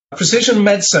Precision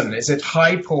medicine, is it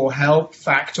hype or help,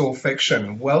 fact or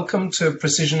fiction? Welcome to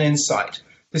Precision Insight.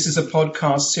 This is a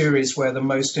podcast series where the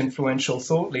most influential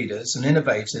thought leaders and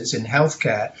innovators in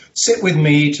healthcare sit with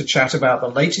me to chat about the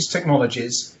latest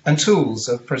technologies and tools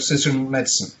of precision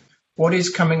medicine. What is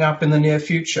coming up in the near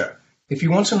future? If you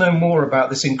want to know more about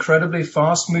this incredibly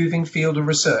fast-moving field of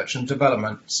research and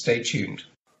development, stay tuned.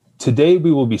 Today,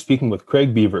 we will be speaking with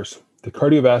Craig Beavers, the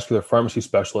cardiovascular pharmacy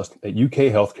specialist at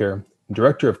UK Healthcare,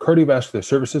 Director of Cardiovascular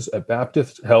Services at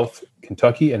Baptist Health,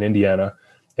 Kentucky and Indiana,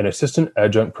 and Assistant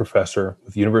Adjunct Professor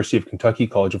with the University of Kentucky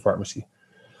College of Pharmacy.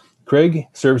 Craig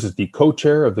serves as the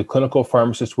co-chair of the Clinical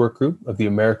Pharmacist Work Group of the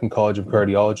American College of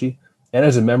Cardiology and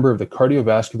as a member of the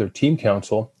Cardiovascular Team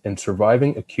Council and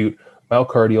Surviving Acute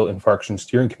Myocardial Infarction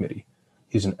Steering Committee.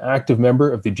 He's an active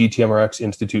member of the GTMRX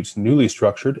Institute's newly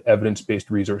structured Evidence-Based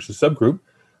Resources Subgroup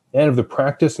and of the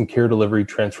Practice and Care Delivery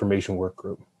Transformation Work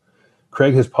Group.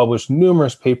 Craig has published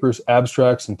numerous papers,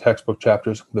 abstracts, and textbook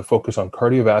chapters that focus on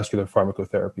cardiovascular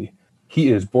pharmacotherapy.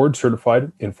 He is board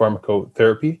certified in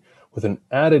pharmacotherapy with an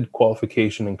added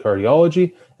qualification in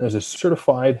cardiology and is a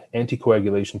certified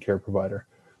anticoagulation care provider.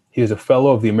 He is a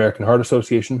fellow of the American Heart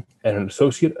Association and an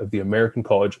associate of the American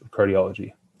College of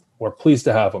Cardiology. We're pleased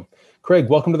to have him. Craig,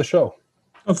 welcome to the show.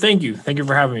 Oh, thank you. Thank you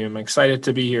for having me. I'm excited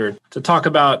to be here to talk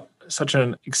about such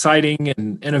an exciting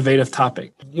and innovative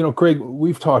topic. You know, Craig,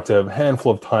 we've talked a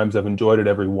handful of times. I've enjoyed it,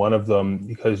 every one of them,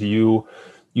 because you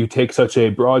take such a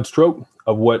broad stroke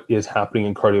of what is happening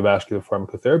in cardiovascular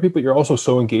pharmacotherapy, but you're also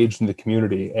so engaged in the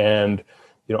community. And,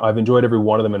 you know, I've enjoyed every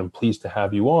one of them, and I'm pleased to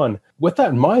have you on. With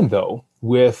that in mind, though,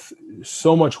 with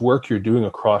so much work you're doing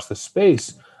across the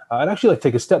space, I'd actually like to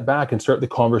take a step back and start the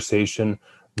conversation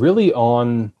really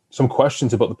on some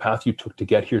questions about the path you took to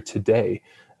get here today.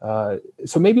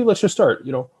 So maybe let's just start,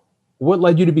 what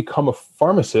led you to become a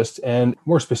pharmacist, and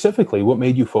more specifically, what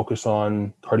made you focus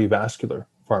on cardiovascular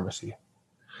pharmacy?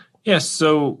 Yes.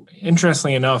 So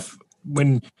interestingly enough,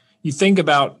 when you think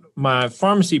about my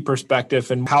pharmacy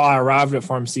perspective and how I arrived at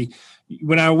pharmacy,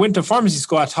 when I went to pharmacy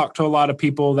school, I talked to a lot of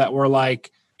people that were like,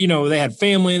 they had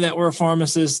family that were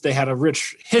pharmacists. They had a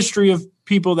rich history of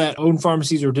people that owned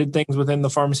pharmacies or did things within the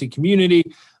pharmacy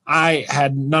community. I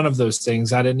had none of those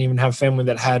things. I didn't even have family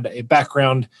that had a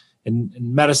background in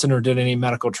medicine or did any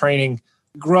medical training.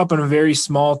 Grew up in a very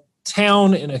small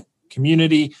town in a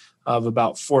community of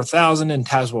about 4,000 in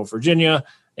Tazewell, Virginia,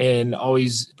 and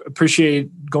always appreciate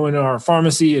going to our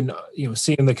pharmacy and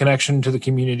seeing the connection to the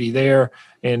community there,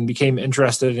 and became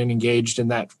interested and engaged in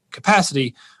that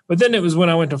capacity. But then it was when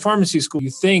I went to pharmacy school, you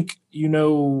think you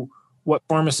know what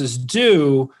pharmacists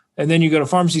do, and then you go to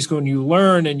pharmacy school and you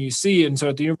learn and you see. And so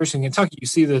at the University of Kentucky, you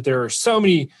see that there are so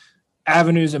many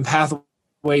avenues and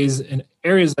pathways and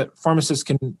areas that pharmacists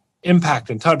can impact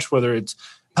and touch, whether it's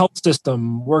health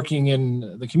system, working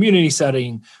in the community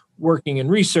setting, working in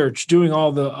research, doing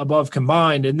all the above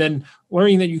combined, and then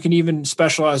learning that you can even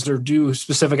specialize or do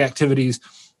specific activities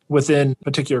within a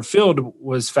particular field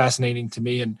was fascinating to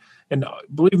me. And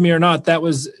believe me or not, that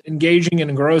was engaging and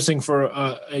engrossing for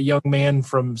a young man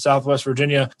from Southwest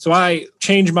Virginia. So I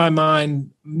changed my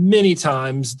mind many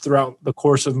times throughout the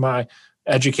course of my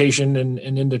education and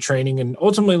into training, and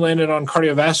ultimately landed on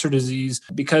cardiovascular disease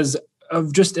because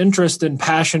of just interest and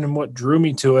passion and what drew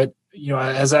me to it.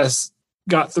 As I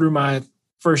got through my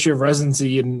first year of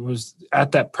residency and was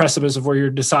at that precipice of where you're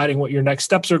deciding what your next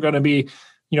steps are going to be,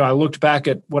 I looked back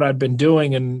at what I'd been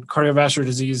doing, and cardiovascular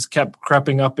disease kept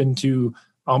creeping up into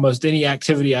almost any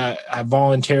activity I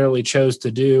voluntarily chose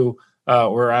to do,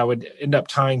 where I would end up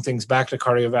tying things back to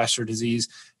cardiovascular disease.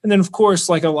 And then, of course,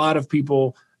 like a lot of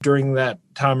people during that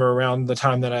time or around the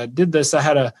time that I did this, I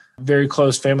had a very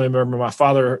close family member, my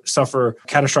father, suffer a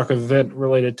catastrophic event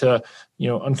related to,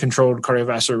 uncontrolled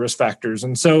cardiovascular risk factors.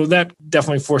 And so that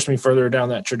definitely forced me further down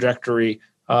that trajectory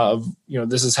of,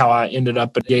 this is how I ended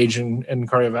up engaged in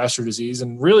cardiovascular disease,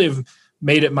 and really have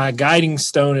made it my guiding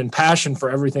stone and passion for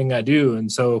everything I do. And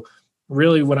so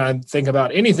really when I think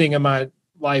about anything in my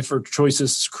life or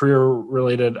choices, career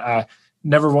related, I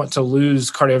never want to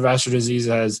lose cardiovascular disease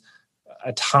as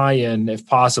a tie-in if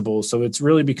possible. So it's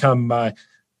really become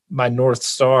my North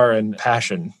Star and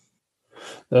passion.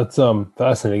 That's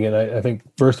fascinating. And I think,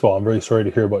 first of all, I'm very sorry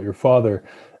to hear about your father.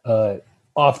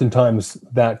 Oftentimes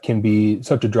that can be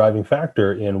such a driving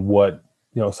factor in what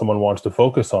someone wants to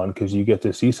focus on, because you get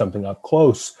to see something up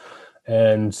close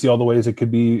and see all the ways it could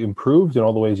be improved and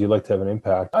all the ways you'd like to have an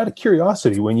impact. Out of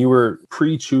curiosity, when you were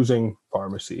pre-choosing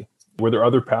pharmacy, were there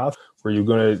other paths? Were you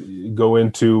going to go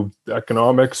into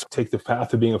economics, take the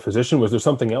path of being a physician? Was there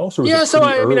something else? Or was it so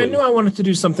I early? I knew I wanted to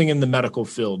do something in the medical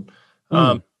field.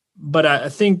 But I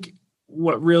think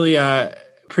what really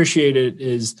appreciated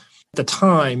is the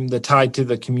time, the tie to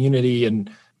the community and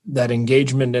that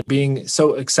engagement and being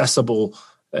so accessible.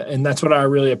 And that's what I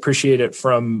really appreciated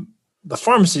from the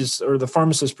pharmacist or the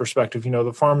pharmacist perspective.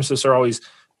 The pharmacists are always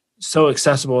so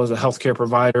accessible as a healthcare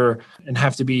provider and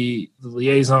have to be the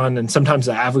liaison and sometimes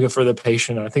the advocate for the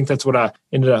patient. And I think that's what I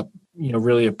ended up,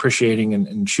 really appreciating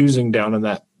and choosing down in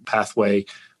that pathway.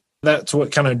 That's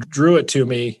what kind of drew it to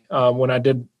me when I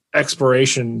did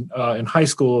exploration in high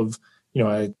school of,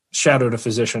 I shadowed a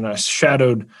physician, I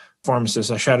shadowed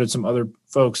pharmacists, I shadowed some other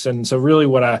folks. And so really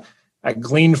what I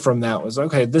gleaned from that was,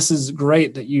 okay, this is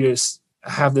great that you just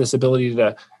have this ability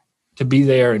to be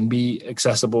there and be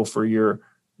accessible for your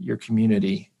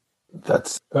community.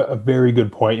 That's a very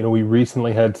good point. We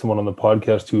recently had someone on the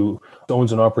podcast who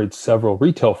owns and operates several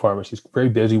retail pharmacies, very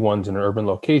busy ones in an urban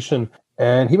location.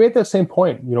 And he made that same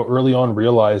point, early on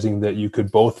realizing that you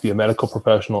could both be a medical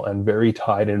professional and very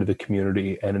tied into the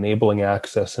community and enabling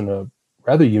access in a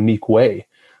rather unique way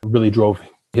really drove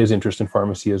his interest in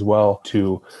pharmacy as well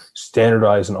to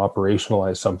standardize and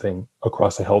operationalize something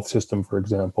across a health system, for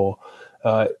example.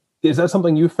 Is that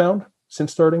something you've found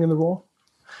since starting in the role?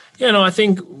 Yeah, I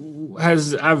think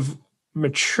as I've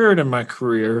matured in my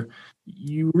career,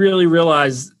 you really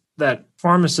realize that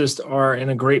pharmacists are in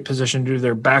a great position due to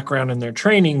their background and their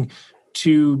training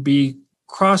to be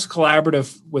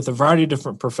cross-collaborative with a variety of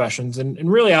different professions.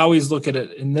 And really, I always look at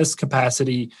it in this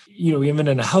capacity, even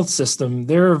in a health system,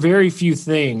 there are very few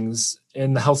things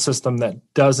in the health system that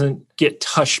doesn't get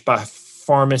touched by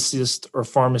pharmacists or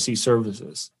pharmacy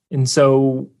services. And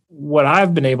so what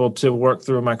I've been able to work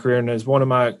through in my career, and as one of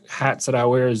my hats that I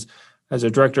wear is as a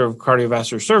director of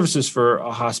cardiovascular services for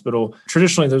a hospital,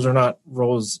 traditionally those are not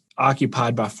roles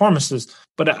occupied by pharmacists,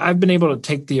 but I've been able to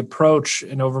take the approach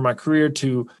and over my career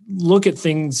to look at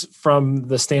things from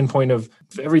the standpoint of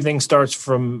everything starts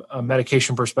from a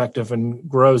medication perspective and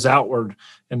grows outward,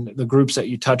 and the groups that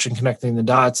you touch and connecting the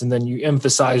dots, and then you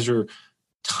emphasize or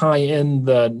tie in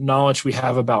the knowledge we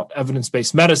have about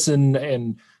evidence-based medicine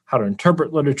and how to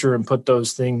interpret literature and put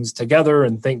those things together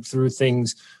and think through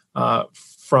things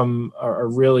from a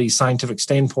really scientific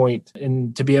standpoint,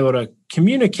 and to be able to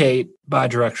communicate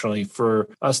bidirectionally, for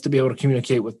us to be able to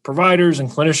communicate with providers and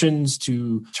clinicians,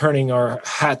 to turning our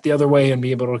hat the other way and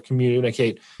be able to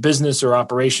communicate business or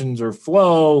operations or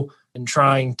flow and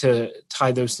trying to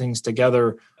tie those things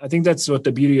together. I think that's what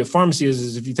the beauty of pharmacy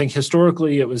is if you think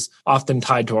historically, it was often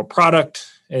tied to a product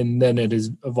and then it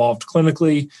has evolved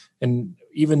clinically. And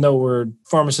even though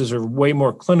pharmacists are way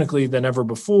more clinically than ever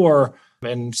before,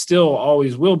 and still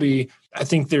always will be, I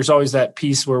think there's always that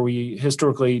piece where we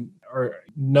historically are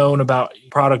known about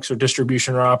products or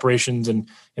distribution or operations and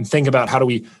think about how do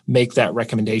we make that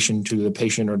recommendation to the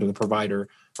patient or to the provider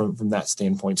from that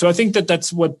standpoint. So I think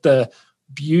that's what the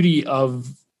beauty of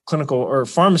clinical or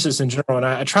pharmacists in general, and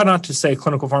I try not to say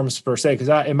clinical pharmacists per se, because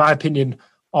in my opinion,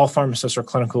 all pharmacists are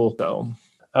clinical though.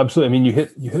 Absolutely. I mean,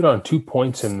 you hit on 2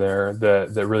 points in there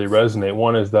that really resonate.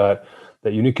 One is that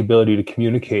unique ability to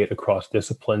communicate across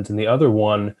disciplines. And the other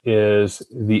one is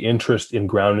the interest in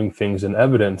grounding things in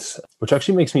evidence, which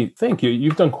actually makes me think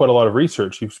you've done quite a lot of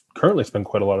research. You've currently spent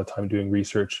quite a lot of time doing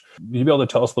research. Would you be able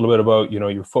to tell us a little bit about,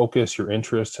 your focus, your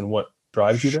interests, and what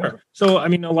drives you there? Sure. So, a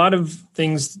lot of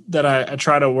things that I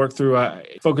try to work through, I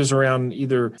focus around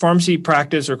either pharmacy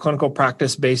practice or clinical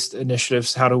practice-based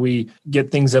initiatives. How do we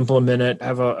get things implemented?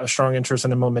 Have a strong interest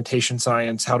in implementation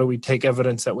science. How do we take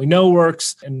evidence that we know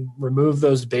works and remove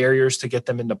those barriers to get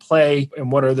them into play?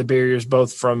 And what are the barriers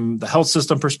both from the health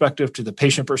system perspective to the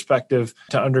patient perspective,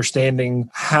 to understanding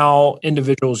how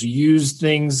individuals use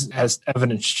things as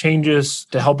evidence changes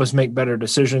to help us make better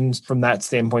decisions from that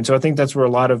standpoint. So I think that's where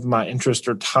a lot of my interest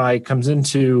or tie comes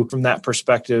into from that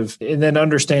perspective. And then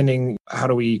understanding how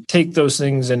do we take those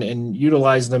things and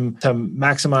utilize them to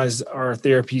maximize our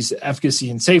therapy's efficacy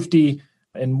and safety,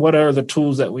 and what are the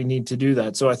tools that we need to do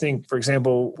that. So I think, for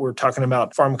example, we're talking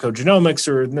about pharmacogenomics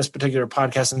or in this particular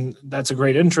podcast, and that's a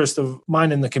great interest of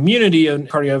mine in the community in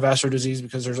cardiovascular disease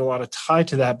because there's a lot of tie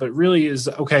to that, but really is,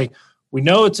 okay, we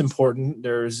know it's important.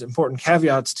 There's important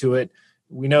caveats to it.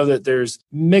 We know that there's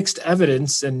mixed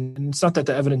evidence, and it's not that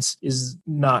the evidence is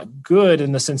not good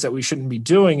in the sense that we shouldn't be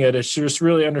doing it. It's just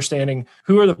really understanding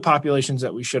who are the populations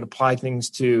that we should apply things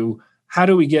to. How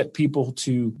do we get people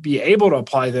to be able to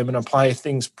apply them and apply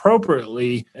things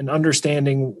appropriately, and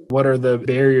understanding what are the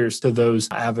barriers to those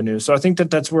avenues. So I think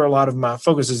that's where a lot of my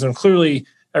focus is. And clearly,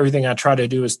 everything I try to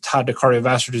do is tied to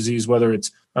cardiovascular disease, whether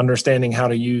it's understanding how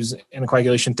to use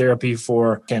anticoagulation therapy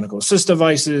for mechanical assist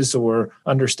devices, or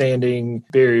understanding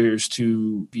barriers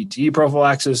to VTE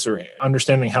prophylaxis, or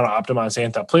understanding how to optimize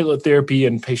antiplatelet therapy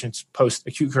in patients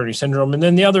post-acute coronary syndrome. And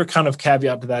then the other kind of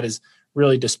caveat to that is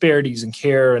really disparities in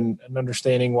care and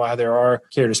understanding why there are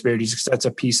care disparities, because that's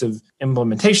a piece of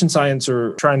implementation science,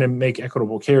 or trying to make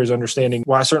equitable care is understanding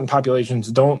why certain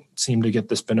populations don't seem to get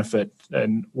this benefit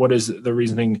and what is the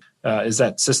reasoning. Is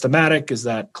that systematic? Is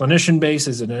that clinician-based?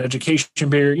 Is it an education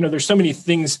barrier? There's so many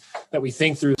things that we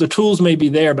think through. The tools may be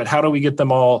there, but how do we get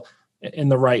them all in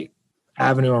the right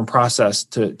avenue and process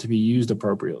to be used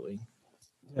appropriately?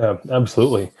 Yeah,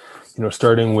 absolutely.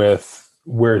 Starting with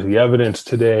where's the evidence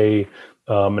today,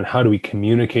 and how do we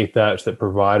communicate that so that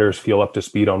providers feel up to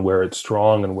speed on where it's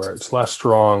strong and where it's less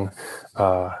strong?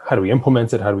 How do we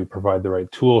implement it? How do we provide the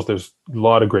right tools? There's a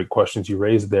lot of great questions you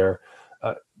raised there.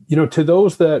 To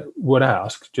those that would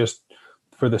ask, just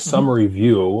for the summary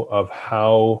view of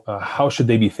how should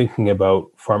they be thinking about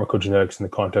pharmacogenetics in the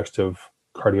context of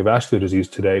cardiovascular disease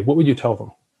today, what would you tell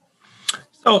them?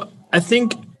 So I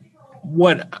think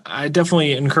what I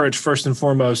definitely encourage first and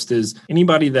foremost is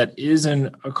anybody that is in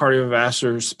a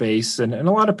cardiovascular space, and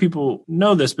a lot of people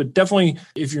know this, but definitely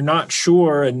if you're not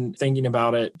sure and thinking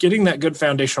about it, getting that good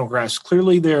foundational grasp.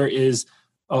 Clearly there is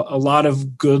a lot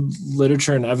of good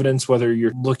literature and evidence, whether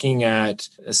you're looking at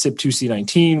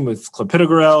CYP2C19 with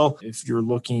clopidogrel, if you're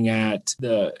looking at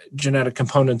the genetic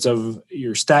components of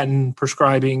your statin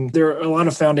prescribing. There are a lot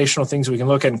of foundational things we can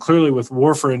look at, and clearly with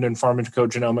warfarin and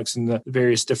pharmacogenomics and the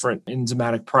various different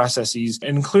enzymatic processes.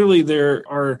 And clearly there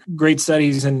are great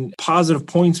studies and positive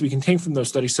points we can take from those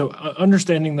studies. So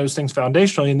understanding those things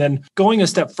foundationally, and then going a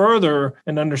step further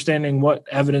and understanding what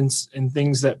evidence and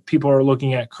things that people are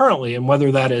looking at currently, and whether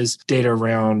that is data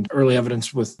around early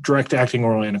evidence with direct-acting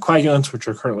oral anticoagulants, which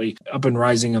are currently up and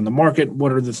rising on the market.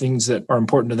 What are the things that are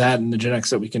important to that and the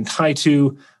genetics that we can tie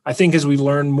to? I think as we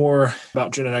learn more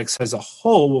about genetics as a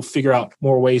whole, we'll figure out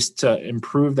more ways to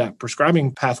improve that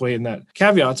prescribing pathway and that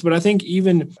caveats. But I think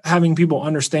even having people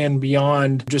understand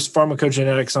beyond just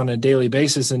pharmacogenetics on a daily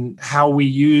basis and how we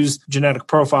use genetic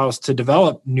profiles to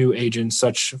develop new agents,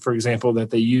 such, for example,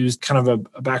 that they use kind of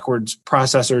a backwards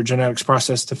process or a genetics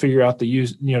process to figure out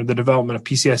the development of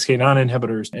PCSK9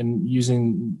 inhibitors and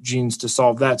using genes to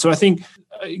solve that. So I think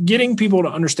getting people to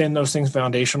understand those things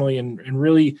foundationally and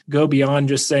really go beyond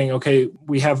just saying, okay,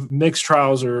 we have mixed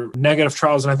trials or negative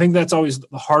trials. And I think that's always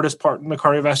the hardest part in the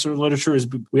cardiovascular literature is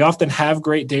we often have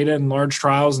great data in large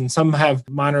trials and some have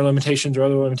minor limitations or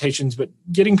other limitations, but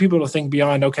getting people to think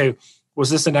beyond, okay, was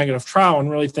this a negative trial,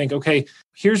 and really think, okay,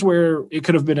 here's where it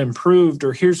could have been improved,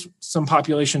 or here's some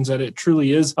populations that it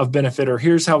truly is of benefit, or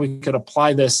here's how we could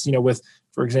apply this, with,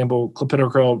 for example,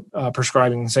 clopidogrel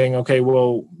prescribing, saying, okay,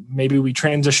 well, maybe we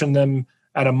transition them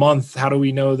at a month. How do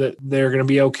we know that they're going to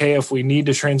be okay if we need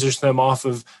to transition them off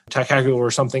of ticagrelor or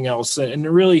something else? And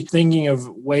really thinking of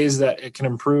ways that it can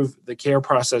improve the care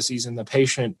processes in the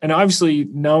patient. And obviously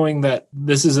knowing that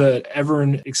this is a ever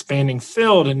expanding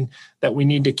field and that we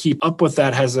need to keep up with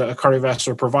that as a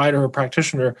cardiovascular provider or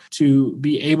practitioner to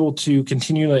be able to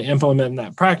continually implement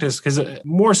that practice. Because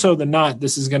more so than not,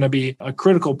 this is going to be a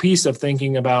critical piece of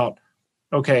thinking about,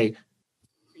 okay,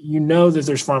 that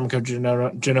there's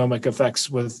pharmacogenomic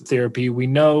effects with therapy. We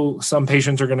know some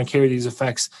patients are going to carry these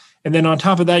effects. And then on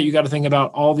top of that, you got to think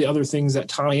about all the other things that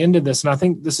tie into this. And I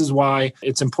think this is why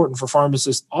it's important for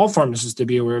all pharmacists to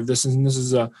be aware of this. And this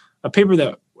is a paper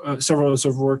that several of us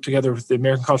have worked together with the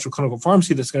American College of Clinical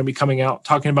Pharmacy that's going to be coming out,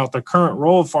 talking about the current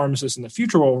role of pharmacists and the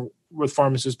future role with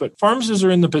pharmacists. But pharmacists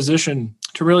are in the position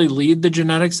to really lead the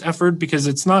genetics effort, because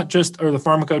it's not just, or the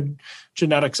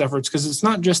pharmacogenetics efforts, because it's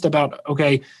not just about,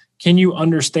 okay, can you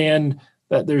understand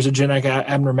that there's a genetic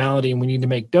abnormality and we need to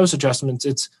make dose adjustments?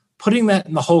 It's putting that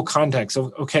in the whole context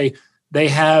of, okay, they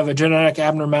have a genetic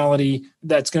abnormality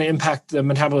that's going to impact the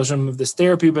metabolism of this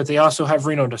therapy, but they also have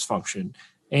renal dysfunction.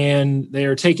 And they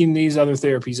are taking these other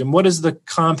therapies. And what is the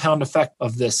compound effect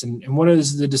of this? And what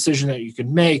is the decision that you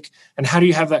can make? And how do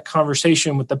you have that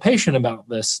conversation with the patient about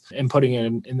this and putting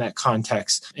it in that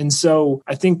context? And so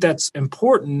I think that's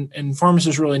important. And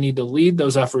pharmacists really need to lead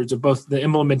those efforts of both the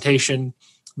implementation,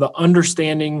 the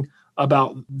understanding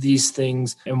about these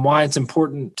things and why it's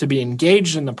important to be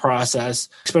engaged in the process,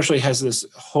 especially as this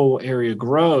whole area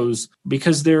grows,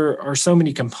 because there are so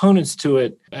many components to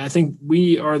it. I think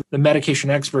we are the medication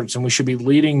experts and we should be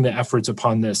leading the efforts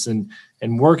upon this and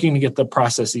working to get the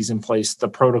processes in place, the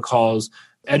protocols,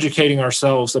 educating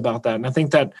ourselves about that. And I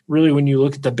think that really when you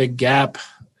look at the big gap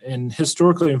and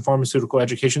historically in pharmaceutical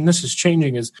education, this is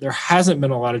changing, is there hasn't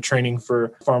been a lot of training for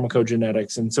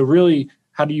pharmacogenetics. And so really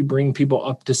how do you bring people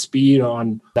up to speed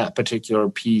on that particular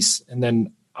piece? And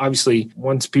then obviously,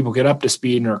 once people get up to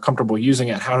speed and are comfortable using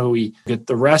it, how do we get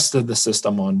the rest of the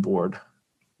system on board?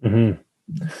 Mm-hmm.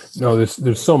 No,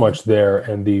 there's so much there.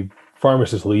 And the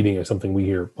pharmacist leading is something we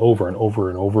hear over and over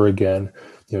and over again,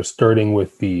 starting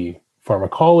with the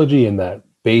pharmacology and that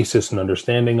basis and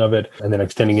understanding of it, and then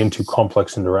extending into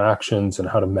complex interactions and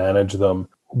how to manage them.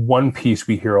 One piece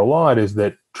we hear a lot is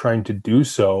that trying to do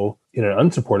so in an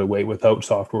unsupported way without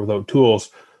software, without tools,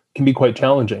 can be quite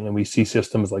challenging. And we see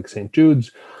systems like St.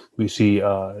 Jude's, we see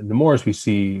Nemours, we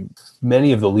see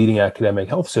many of the leading academic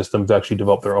health systems actually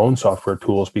develop their own software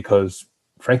tools because,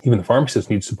 frankly, even the pharmacists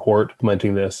need support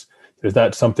implementing this. Is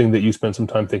that something that you spend some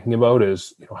time thinking about?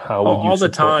 Is how would you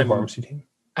support the pharmacy team?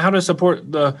 How to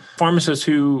support the pharmacists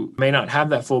who may not have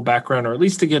that full background, or at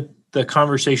least to get the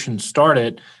conversation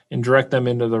started and direct them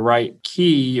into the right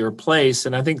key or place.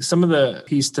 And I think some of the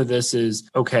piece to this is,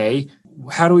 okay,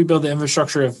 how do we build the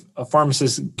infrastructure if a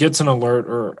pharmacist gets an alert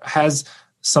or has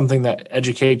something that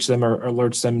educates them or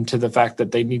alerts them to the fact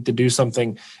that they need to do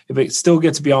something? If it still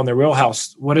gets beyond their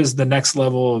wheelhouse, what is the next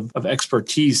level of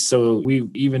expertise? So we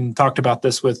even talked about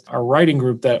this with our writing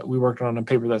group that we worked on a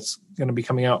paper that's going to be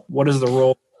coming out. What is the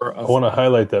role? I want to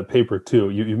highlight that paper too.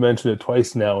 You mentioned it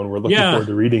twice now, and we're looking forward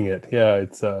to reading it. Yeah,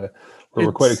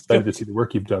 we're quite excited to see the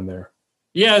work you've done there.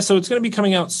 Yeah, so it's going to be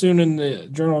coming out soon in the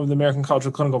Journal of the American College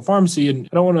of Clinical Pharmacy. And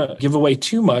I don't want to give away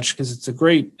too much because it's a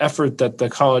great effort that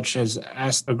the college has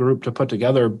asked a group to put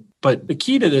together. But the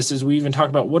key to this is we even talk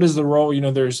about what is the role,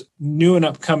 there's new and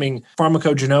upcoming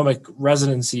pharmacogenomic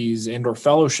residencies and or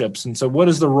fellowships. And so what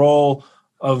is the role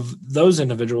of those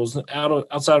individuals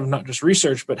outside of not just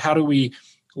research, but how do we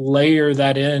layer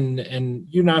that in? And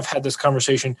you and I have had this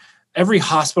conversation. Every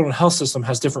hospital and health system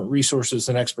has different resources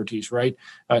and expertise, right?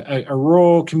 A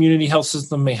rural community health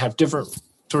system may have different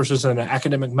resources than an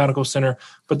academic medical center.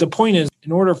 But the point is,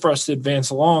 in order for us to advance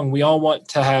along, we all want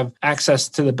to have access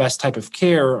to the best type of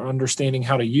care, or understanding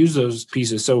how to use those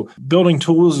pieces. So building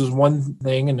tools is one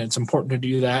thing, and it's important to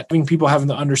do that. Having people having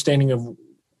the understanding of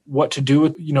what to do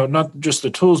with, not just the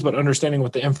tools, but understanding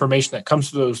what the information that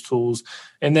comes to those tools,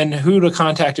 and then who to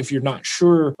contact if you're not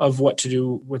sure of what to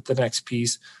do with the next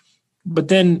piece. But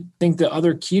then I think the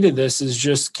other key to this is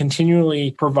just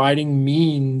continually providing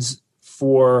means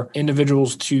for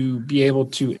individuals to be able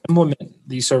to implement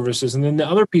these services. And then the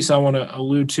other piece I want to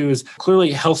allude to is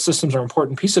clearly health systems are an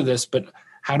important piece of this, but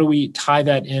how do we tie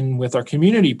that in with our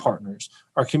community partners,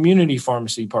 our community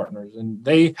pharmacy partners? And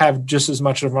they have just as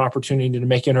much of an opportunity to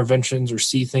make interventions or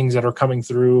see things that are coming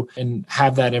through and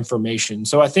have that information.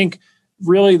 So I think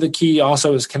really the key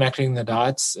also is connecting the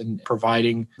dots and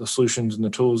providing the solutions and the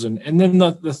tools. And then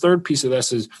the third piece of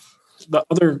this is the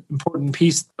other important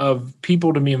piece of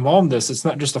people to be involved in this. It's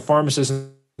not just the pharmacist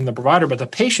and the provider, but the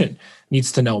patient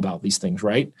needs to know about these things,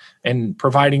 right? And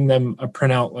providing them a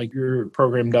printout like your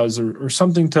program does, or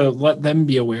something to let them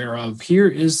be aware of, here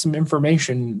is some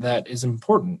information that is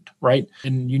important, right?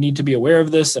 And you need to be aware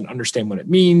of this and understand what it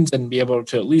means and be able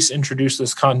to at least introduce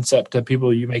this concept to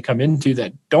people you may come into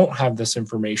that don't have this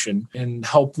information and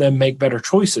help them make better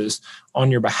choices on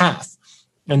your behalf,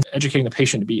 and educating the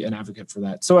patient to be an advocate for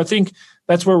that. So I think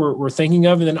that's where we're thinking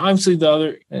of. And then obviously the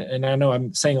other, and I know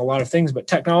I'm saying a lot of things, but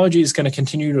technology is going to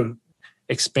continue to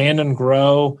expand and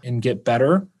grow and get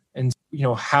better. And,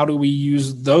 how do we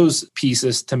use those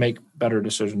pieces to make better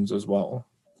decisions as well?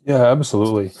 Yeah,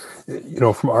 absolutely.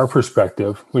 From our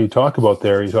perspective, when you talk about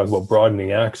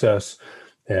broadening access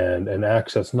and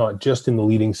access, not just in the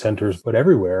leading centers, but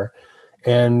everywhere.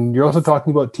 And you're also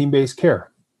talking about team-based care.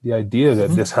 The idea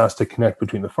that this has to connect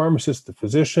between the pharmacist, the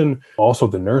physician, also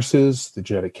the nurses, the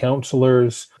genetic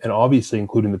counselors, and obviously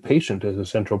including the patient as a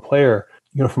central player.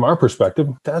 From our perspective,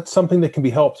 that's something that can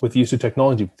be helped with the use of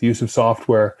technology, with the use of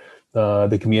software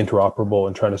that can be interoperable,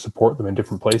 and trying to support them in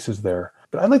different places there.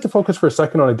 But I'd like to focus for a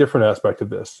second on a different aspect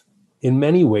of this. In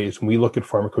many ways, when we look at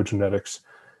pharmacogenetics,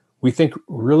 we think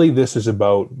really this is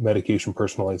about medication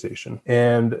personalization.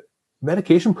 And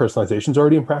medication personalization is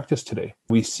already in practice today.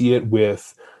 We see it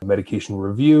with medication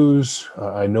reviews.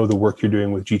 I know the work you're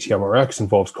doing with GTMRX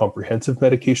involves comprehensive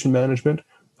medication management,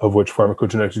 of which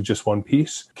pharmacogenetics is just one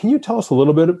piece. Can you tell us a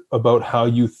little bit about how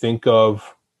you think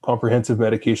of comprehensive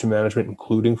medication management,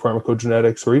 including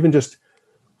pharmacogenetics, or even just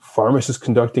pharmacists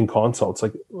conducting consults?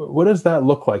 Like, what does that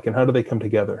look like, and how do they come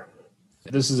together?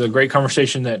 This is a great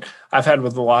conversation that I've had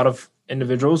with a lot of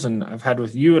individuals, and I've had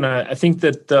with you. And I think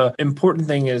that the important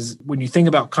thing is when you think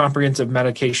about comprehensive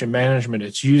medication management,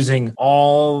 it's using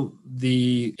all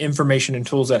the information and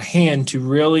tools at hand to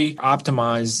really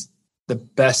optimize the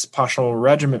best possible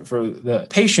regimen for the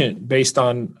patient based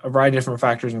on a variety of different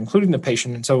factors, including the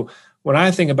patient. And so when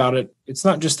I think about it, it's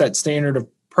not just that standard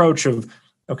approach of,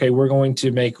 okay, we're going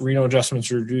to make renal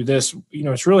adjustments or do this.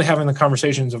 It's really having the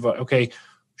conversations of, okay,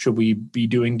 should we be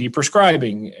doing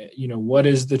deprescribing? What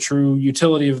is the true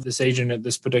utility of this agent at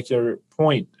this particular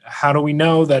point? How do we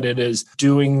know that it is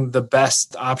doing the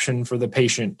best option for the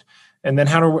patient? And then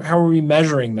how are we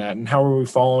measuring that? And how are we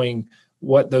following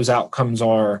what those outcomes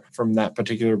are from that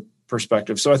particular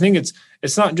perspective? So I think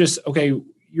it's not just, okay,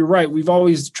 you're right. We've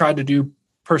always tried to do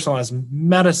personalized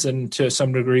medicine to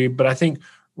some degree, but I think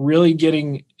really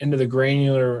getting into the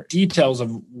granular details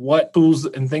of what tools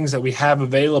and things that we have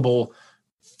available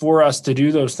for us to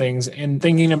do those things, and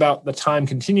thinking about the time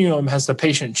continuum as the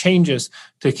patient changes,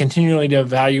 to continually to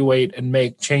evaluate and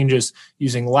make changes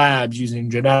using labs,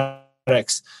 using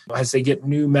genetics, as they get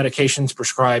new medications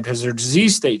prescribed, as their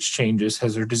disease stage changes,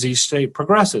 as their disease state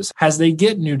progresses, as they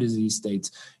get new disease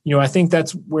states. I think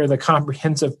that's where the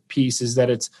comprehensive piece is, that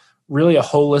it's really a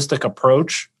holistic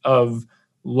approach of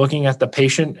looking at the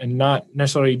patient and not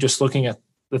necessarily just looking at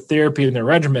the therapy and their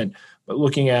regimen, but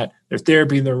looking at their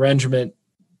therapy and their regimen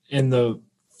in the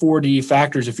 4D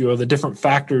factors, if you will, the different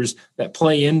factors that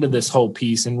play into this whole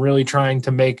piece, and really trying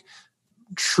to make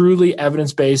truly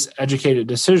evidence-based, educated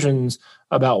decisions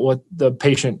about what the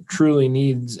patient truly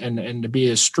needs, and to be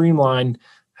as streamlined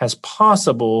as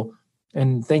possible,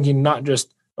 and thinking not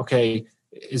just, okay,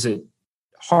 is it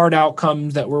hard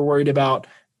outcomes that we're worried about?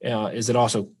 Is it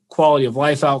also quality of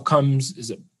life outcomes?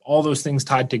 Is it all those things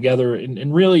tied together,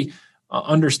 and really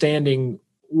understanding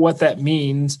what that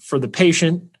means for the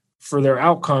patient, for their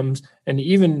outcomes, and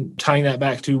even tying that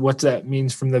back to what that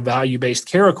means from the value-based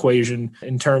care equation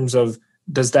in terms of,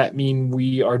 does that mean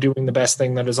we are doing the best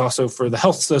thing that is also for the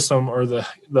health system or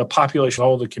the population,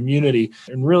 all the community?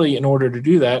 And really, in order to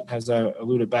do that, as I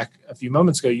alluded back a few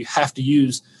moments ago, you have to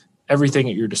use everything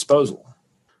at your disposal.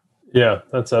 Yeah,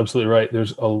 that's absolutely right.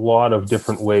 There's a lot of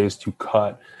different ways to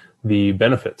cut the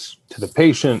benefits to the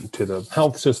patient, to the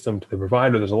health system, to the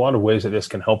provider. There's a lot of ways that this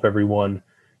can help everyone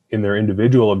in their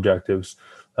individual objectives.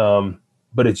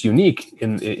 But it's unique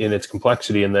in its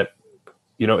complexity, in that,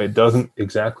 it doesn't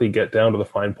exactly get down to the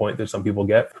fine point that some people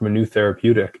get from a new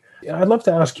therapeutic. I'd love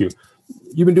to ask you,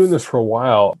 you've been doing this for a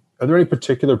while. Are there any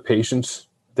particular patients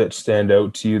that stand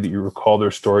out to you that you recall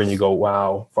their story and you go,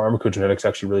 wow, pharmacogenetics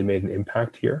actually really made an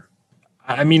impact here?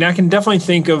 I mean, I can definitely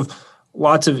think of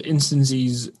lots of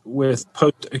instances with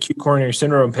post-acute coronary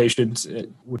syndrome patients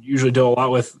would usually deal a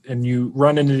lot with, and you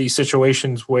run into these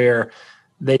situations where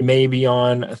they may be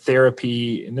on a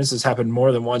therapy, and this has happened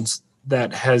more than once,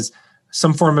 that has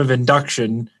some form of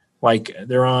induction, like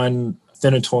they're on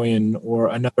phenytoin or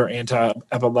another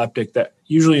anti-epileptic that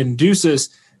usually induces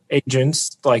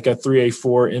agents like a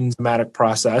 3A4 enzymatic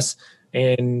process,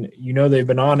 and they've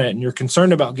been on it, and you're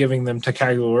concerned about giving them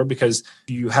ticagrelor because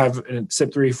you have a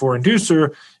CYP3A4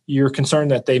 inducer, you're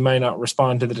concerned that they might not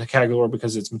respond to the ticagrelor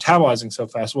because it's metabolizing so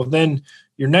fast. Well, then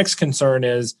your next concern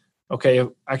is, okay,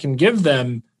 I can give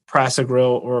them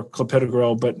prasugrel or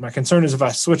clopidogrel, but my concern is if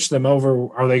I switch them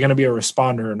over, are they going to be a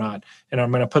responder or not? And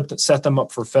I'm going to set them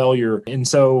up for failure. And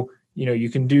so, you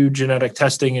can do genetic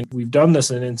testing, and we've done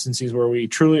this in instances where we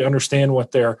truly understand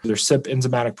what their CYP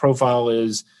enzymatic profile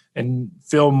is, and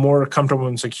feel more comfortable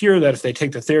and secure that if they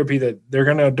take the therapy that they're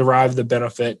going to derive the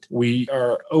benefit. We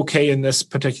are okay in this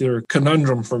particular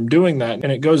conundrum from doing that.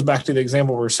 And it goes back to the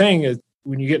example we're saying is,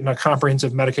 when you get in a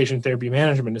comprehensive medication therapy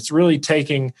management, it's really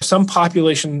taking some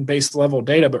population-based level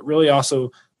data, but really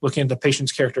also looking at the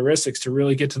patient's characteristics to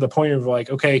really get to the point of like,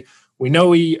 okay, we know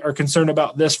we are concerned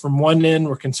about this from one end,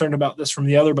 we're concerned about this from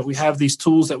the other, but we have these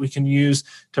tools that we can use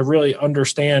to really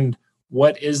understand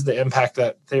what is the impact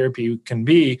that therapy can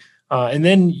be. And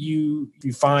then you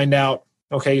find out,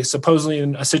 okay, supposedly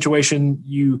in a situation,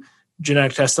 you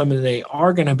genetic test them and they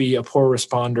are going to be a poor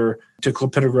responder to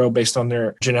clopidogrel based on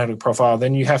their genetic profile.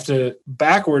 Then you have to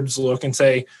backwards look and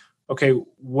say, okay,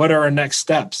 what are our next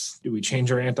steps? Do we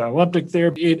change our anti-epileptic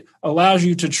therapy? It allows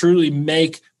you to truly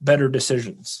make better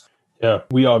decisions. Yeah,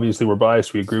 we obviously were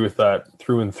biased. We agree with that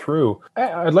through and through.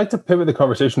 I'd like to pivot the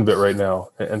conversation a bit right now,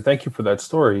 and thank you for that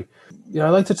story. I'd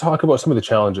like to talk about some of the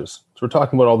challenges. So we're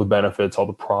talking about all the benefits, all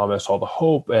the promise, all the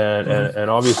hope, and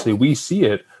obviously we see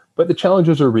it, but the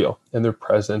challenges are real and they're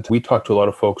present. We talked to a lot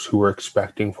of folks who were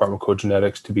expecting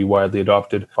pharmacogenetics to be widely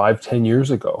adopted 5-10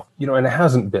 years ago, and it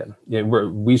hasn't been.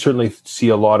 We certainly see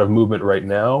a lot of movement right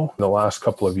now. In the last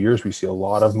couple of years, we see a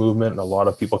lot of movement and a lot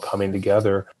of people coming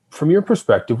together. From your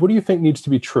perspective, what do you think needs to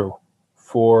be true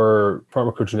for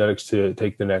pharmacogenetics to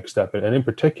take the next step? And in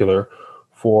particular,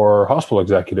 for hospital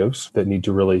executives that need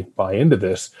to really buy into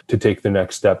this to take the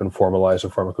next step and formalize a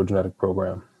pharmacogenetic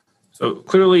program? So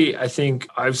clearly, I think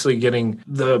obviously getting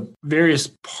the various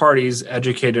parties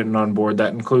educated and on board,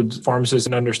 that includes pharmacists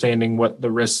and understanding what the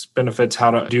risks, benefits,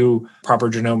 how to do proper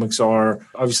genomics are.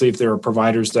 Obviously, if there are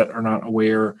providers that are not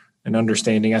aware and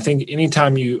understanding, I think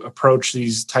anytime you approach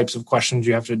these types of questions,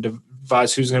 you have to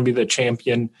devise who's going to be the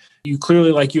champion. You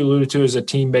clearly, like you alluded to, is a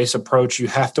team-based approach. You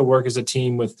have to work as a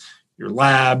team with your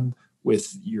lab,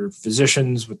 with your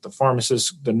physicians, with the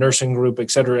pharmacists, the nursing group, et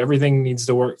cetera. Everything needs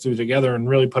to work through together and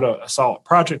really put a solid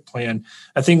project plan.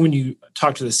 I think when you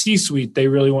talk to the C-suite, they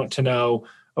really want to know,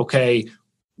 okay,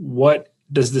 what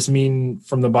does this mean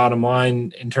from the bottom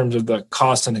line in terms of the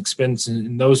cost and expense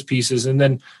and those pieces? And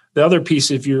then the other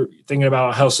piece, if you're thinking about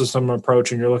a health system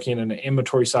approach and you're looking at an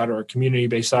ambulatory side or a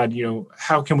community-based side,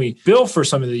 how can we bill for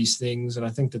some of these things? And I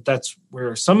think that that's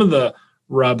where some of the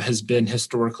rub has been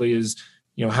historically is,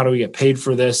 how do we get paid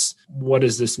for this? What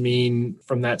does this mean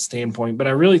from that standpoint? But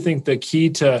I really think the key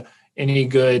to any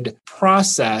good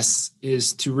process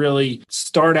is to really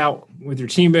start out with your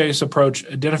team-based approach,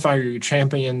 identify who your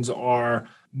champions are,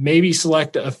 maybe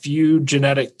select a few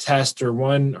genetic tests or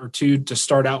one or two to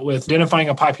start out with, identifying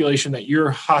a population that your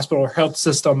hospital or health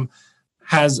system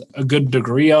has a good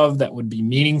degree of that would be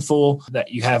meaningful,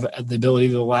 that you have the ability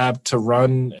of the lab to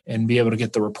run and be able to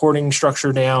get the reporting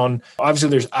structure down. Obviously,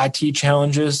 there's IT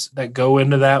challenges that go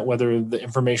into that, whether the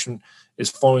information is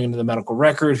flowing into the medical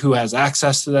record, who has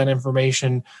access to that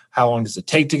information, how long does it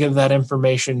take to get that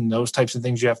information, those types of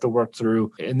things you have to work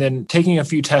through. And then taking a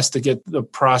few tests to get the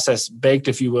process baked,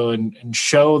 if you will, and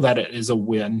show that it is a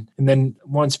win. And then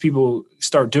once people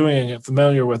start doing it,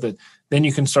 familiar with it, then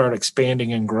you can start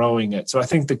expanding and growing it. So I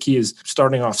think the key is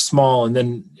starting off small. And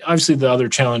then obviously the other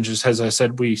challenges, as I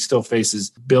said, we still face is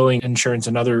billing, insurance,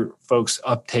 and other folks'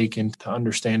 uptake into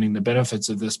understanding the benefits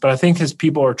of this. But I think as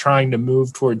people are trying to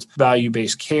move towards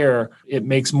value-based care, it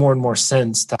makes more and more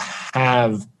sense to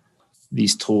have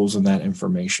these tools and that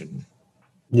information.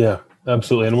 Yeah,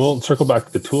 absolutely. And we'll circle back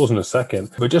to the tools in a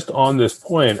second. But just on this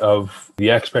point of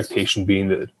the expectation being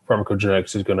that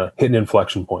pharmacogenetics is going to hit an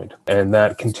inflection point and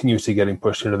that continues to getting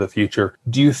pushed into the future,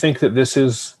 do you think that this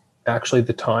is actually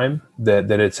the time that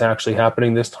it's actually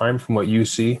happening this time from what you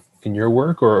see in your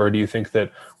work? Or do you think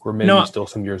that we're maybe still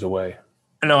some years away?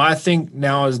 No, I think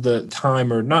now is the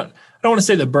time, or not. I don't want to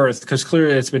say the birth, because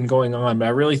clearly it's been going on, but I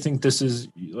really think this is,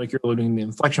 like you're alluding, the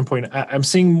inflection point. I'm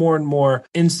seeing more and more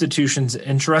institutions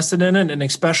interested in it, and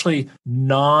especially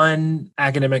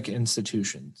non-academic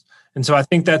institutions. And so I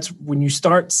think that's when you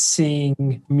start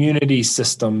seeing community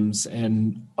systems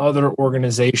and other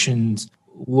organizations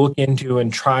look into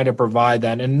and try to provide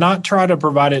that, and not try to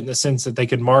provide it in the sense that they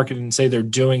can market and say they're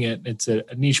doing it. It's a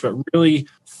niche, but really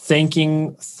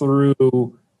thinking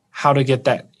through how to get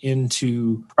that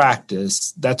into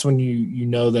practice. That's when you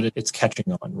know that it's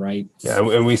catching on, right? Yeah,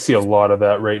 and we see a lot of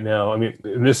that right now. I mean,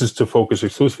 and this is to focus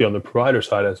exclusively on the provider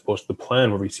side as opposed to the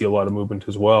plan, where we see a lot of movement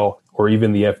as well, or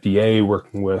even the FDA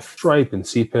working with Stripe and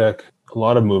CPIC, a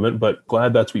lot of movement, but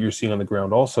glad that's what you're seeing on the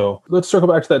ground also. Let's circle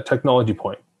back to that technology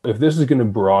point. If this is going to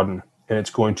broaden and it's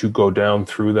going to go down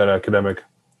through that academic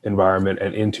environment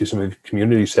and into some of the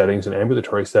community settings and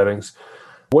ambulatory settings,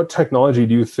 what technology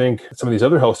do you think some of these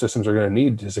other health systems are going to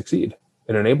need to succeed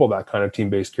and enable that kind of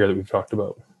team-based care that we've talked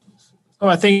about? Oh,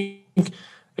 I think,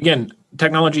 again,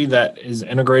 technology that is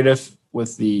integrative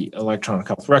with the electronic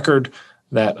health record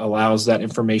that allows that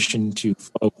information to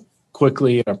flow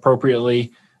quickly and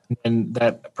appropriately, and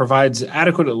that provides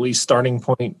adequate, at least, starting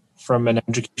point from an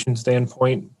education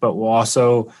standpoint, but will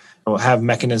also have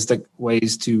mechanistic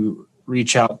ways to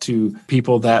reach out to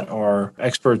people that are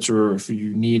experts, or if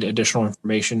you need additional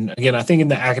information. Again, I think in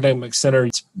the academic center,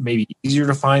 it's maybe easier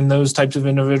to find those types of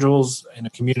individuals. In a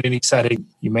community setting,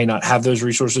 you may not have those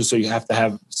resources, so you have to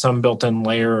have some built-in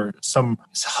layer or some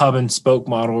hub and spoke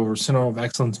model or center of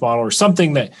excellence model or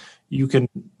something that you can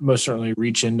most certainly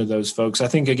reach into those folks. I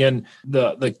think, again,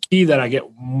 the key that I get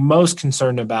most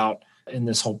concerned about in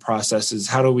this whole process is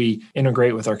how do we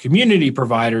integrate with our community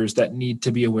providers that need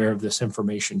to be aware of this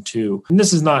information too. And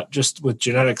this is not just with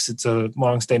genetics, it's a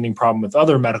longstanding problem with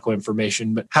other medical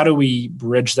information, but how do we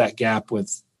bridge that gap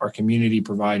with our community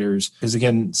providers? Because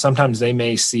again, sometimes they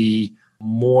may see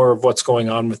more of what's going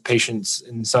on with patients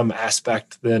in some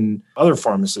aspect than other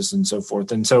pharmacists and so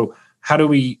forth. And so how do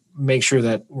we make sure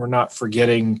that we're not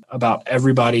forgetting about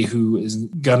everybody who is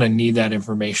going to need that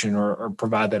information or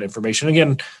provide that information?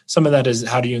 Again, some of that is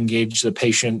how do you engage the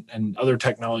patient and other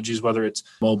technologies, whether it's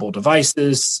mobile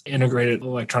devices, integrated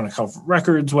electronic health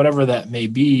records, whatever that may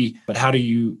be, but how do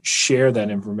you share that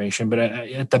information? But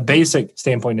at the basic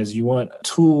standpoint is you want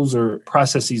tools or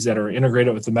processes that are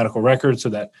integrated with the medical record so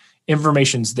that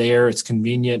information's there, it's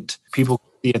convenient, people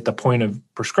see at the point of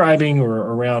prescribing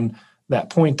or around that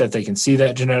point that they can see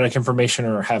that genetic information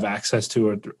or have access to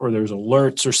it, or there's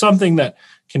alerts or something that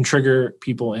can trigger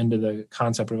people into the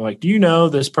concept of like, do you know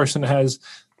this person has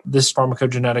this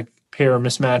pharmacogenetic pair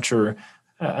mismatch or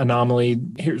anomaly?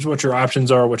 Here's what your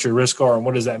options are, what your risks are, and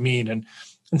what does that mean? And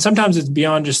sometimes it's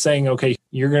beyond just saying, okay,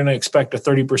 you're going to expect a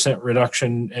 30%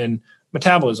 reduction in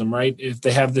metabolism, right? If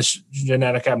they have this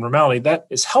genetic abnormality, that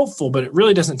is helpful, but it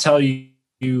really doesn't tell you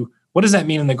what does that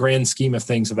mean in the grand scheme of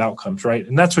things of outcomes, right?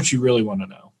 And that's what you really want to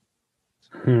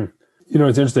know.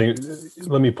 It's interesting.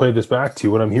 Let me play this back to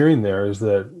you. What I'm hearing there is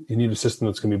that you need a system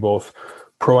that's going to be both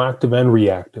proactive and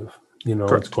reactive.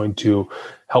 Correct. It's going to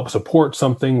help support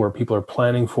something where people are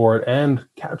planning for it and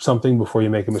catch something before you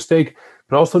make a mistake.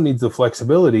 It also needs the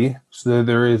flexibility so that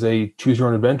there is a choose your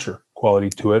own adventure quality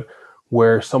to it,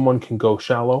 where someone can go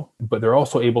shallow, but they're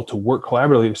also able to work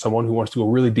collaboratively with someone who wants to go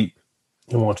really deep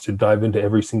and wants to dive into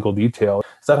every single detail.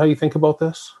 Is that how you think about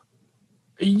this?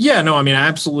 Yeah, no, I mean, I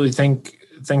absolutely think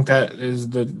that is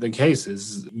the case.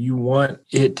 Is you want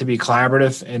it to be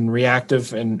collaborative and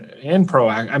reactive and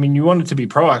proactive. I mean, you want it to be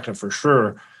proactive for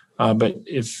sure, but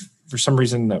if for some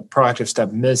reason the proactive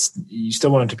step missed, you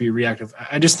still want it to be reactive.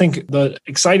 I just think the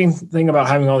exciting thing about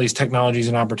having all these technologies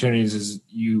and opportunities is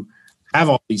you have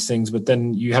all these things, but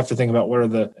then you have to think about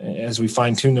as we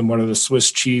fine tune them, what are the Swiss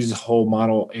cheese whole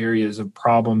model areas of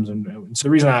problems. And so the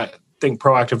reason I think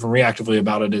proactive and reactively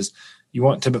about it is you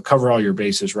want to cover all your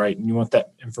bases, right? And you want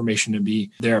that information to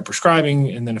be there at prescribing.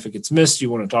 And then if it gets missed, you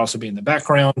want it to also be in the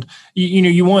background.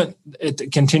 You want it to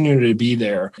continue to be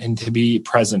there and to be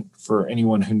present for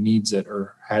anyone who needs it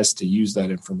or has to use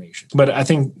that information. But I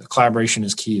think collaboration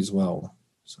is key as well.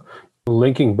 So.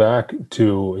 Linking back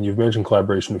to, and you've mentioned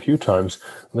collaboration a few times,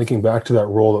 linking back to that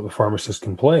role that the pharmacist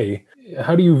can play,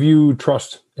 how do you view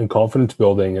trust and confidence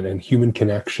building and human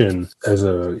connection as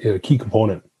a key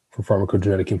component for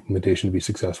pharmacogenetic implementation to be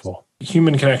successful?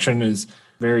 Human connection is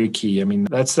very key. I mean,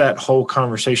 that's that whole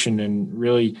conversation. And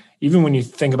really, even when you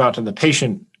think about to the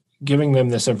patient, giving them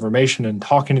this information and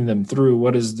talking to them through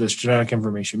what does this genetic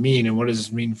information mean and what does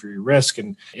this mean for your risk,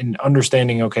 and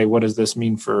understanding, okay, what does this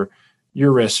mean for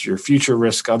your risk, your future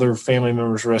risk, other family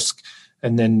members' risk,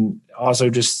 and then also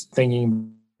just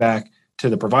thinking back to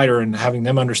the provider and having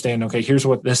them understand, okay, here's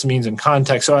what this means in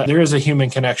context. So there is a human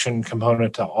connection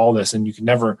component to all this, and you can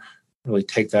never really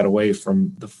take that away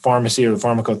from the pharmacy or the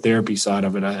pharmacotherapy side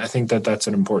of it. I think that that's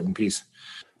an important piece.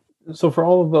 So for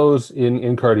all of those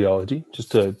in cardiology,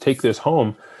 just to take this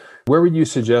home, where would you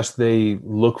suggest they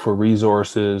look for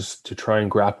resources to try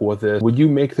and grapple with this? Would you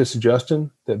make the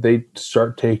suggestion that they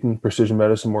start taking precision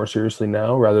medicine more seriously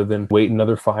now rather than wait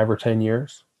another 5 or 10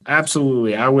 years?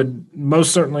 Absolutely. I would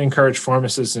most certainly encourage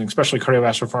pharmacists, and especially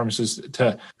cardiovascular pharmacists,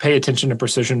 to pay attention to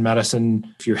precision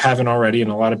medicine if you haven't already, and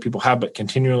a lot of people have, but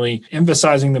continually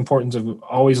emphasizing the importance of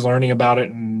always learning about it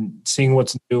and seeing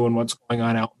what's new and what's going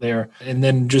on out there. And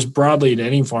then just broadly to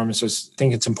any pharmacist, I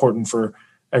think it's important for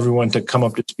everyone to come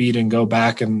up to speed and go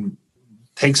back and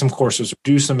take some courses, or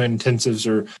do some intensives,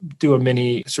 or do a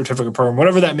mini certificate program,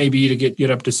 whatever that may be, to get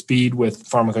up to speed with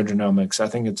pharmacogenomics. I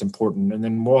think it's important. And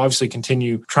then we'll obviously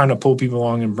continue trying to pull people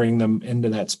along and bring them into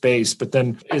that space. But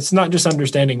then it's not just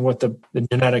understanding what the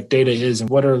genetic data is and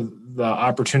what are the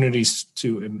opportunities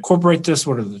to incorporate this,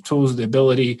 what are the tools, the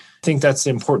ability. I think that's the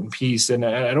important piece. And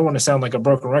I don't want to sound like a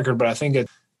broken record, but I think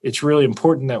it's really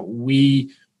important that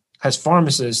we as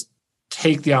pharmacists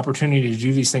take the opportunity to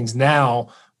do these things now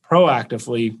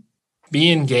proactively,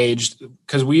 be engaged,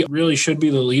 because we really should be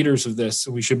the leaders of this.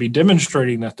 We should be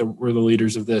demonstrating that we're the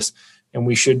leaders of this, and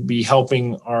we should be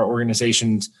helping our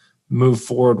organizations move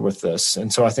forward with this.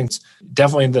 And so I think it's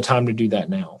definitely the time to do that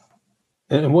now.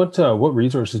 And what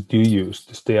resources do you use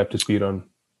to stay up to speed on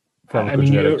pharmacogenetics? I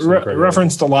mean, you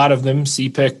referenced a lot of them.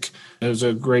 CPIC is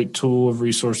a great tool of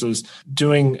resources.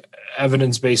 Doing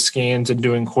evidence-based scans and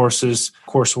doing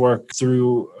coursework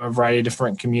through a variety of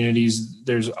different communities.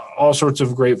 There's all sorts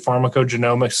of great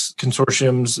pharmacogenomics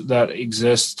consortiums that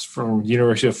exist from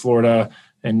University of Florida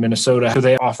and Minnesota. So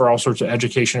they offer all sorts of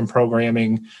education and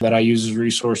programming that I use as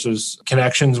resources,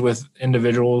 connections with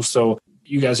individuals. So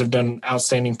you guys have done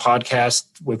outstanding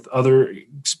podcasts with other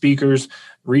speakers,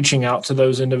 reaching out to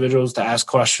those individuals to ask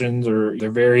questions, or they're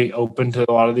very open to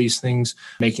a lot of these things.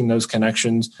 Making those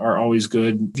connections are always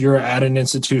good. If you're at an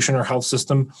institution or health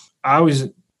system, I always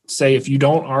say if you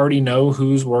don't already know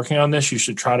who's working on this, you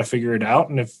should try to figure it out.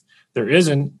 And if there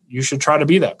isn't, you should try to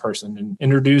be that person and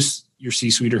introduce your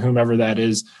C-suite or whomever that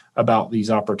is about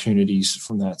these opportunities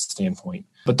from that standpoint.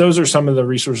 But those are some of the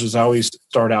resources I always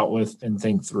start out with and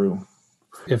think through.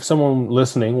 If someone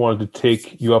listening wanted to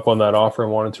take you up on that offer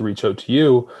and wanted to reach out to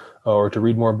you, or to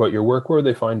read more about your work, where do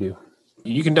they find you?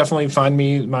 You can definitely find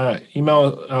me. My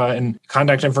email and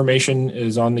contact information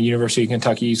is on the University of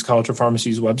Kentucky's College of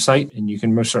Pharmacy's website, and you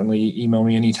can most certainly email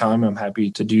me anytime. I'm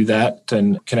happy to do that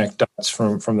and connect dots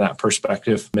from that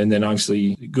perspective. And then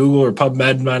obviously Google or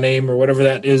PubMed my name or whatever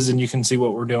that is, and you can see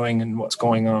what we're doing and what's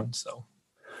going on. So,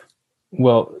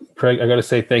 well, Craig, I got to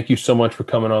say thank you so much for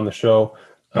coming on the show.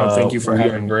 Thank you for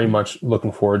having me. I'm very much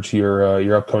looking forward to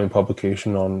your upcoming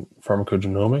publication on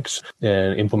pharmacogenomics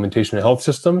and implementation of health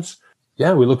systems.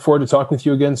 Yeah, we look forward to talking with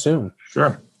you again soon.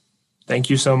 Sure. Thank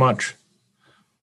you so much.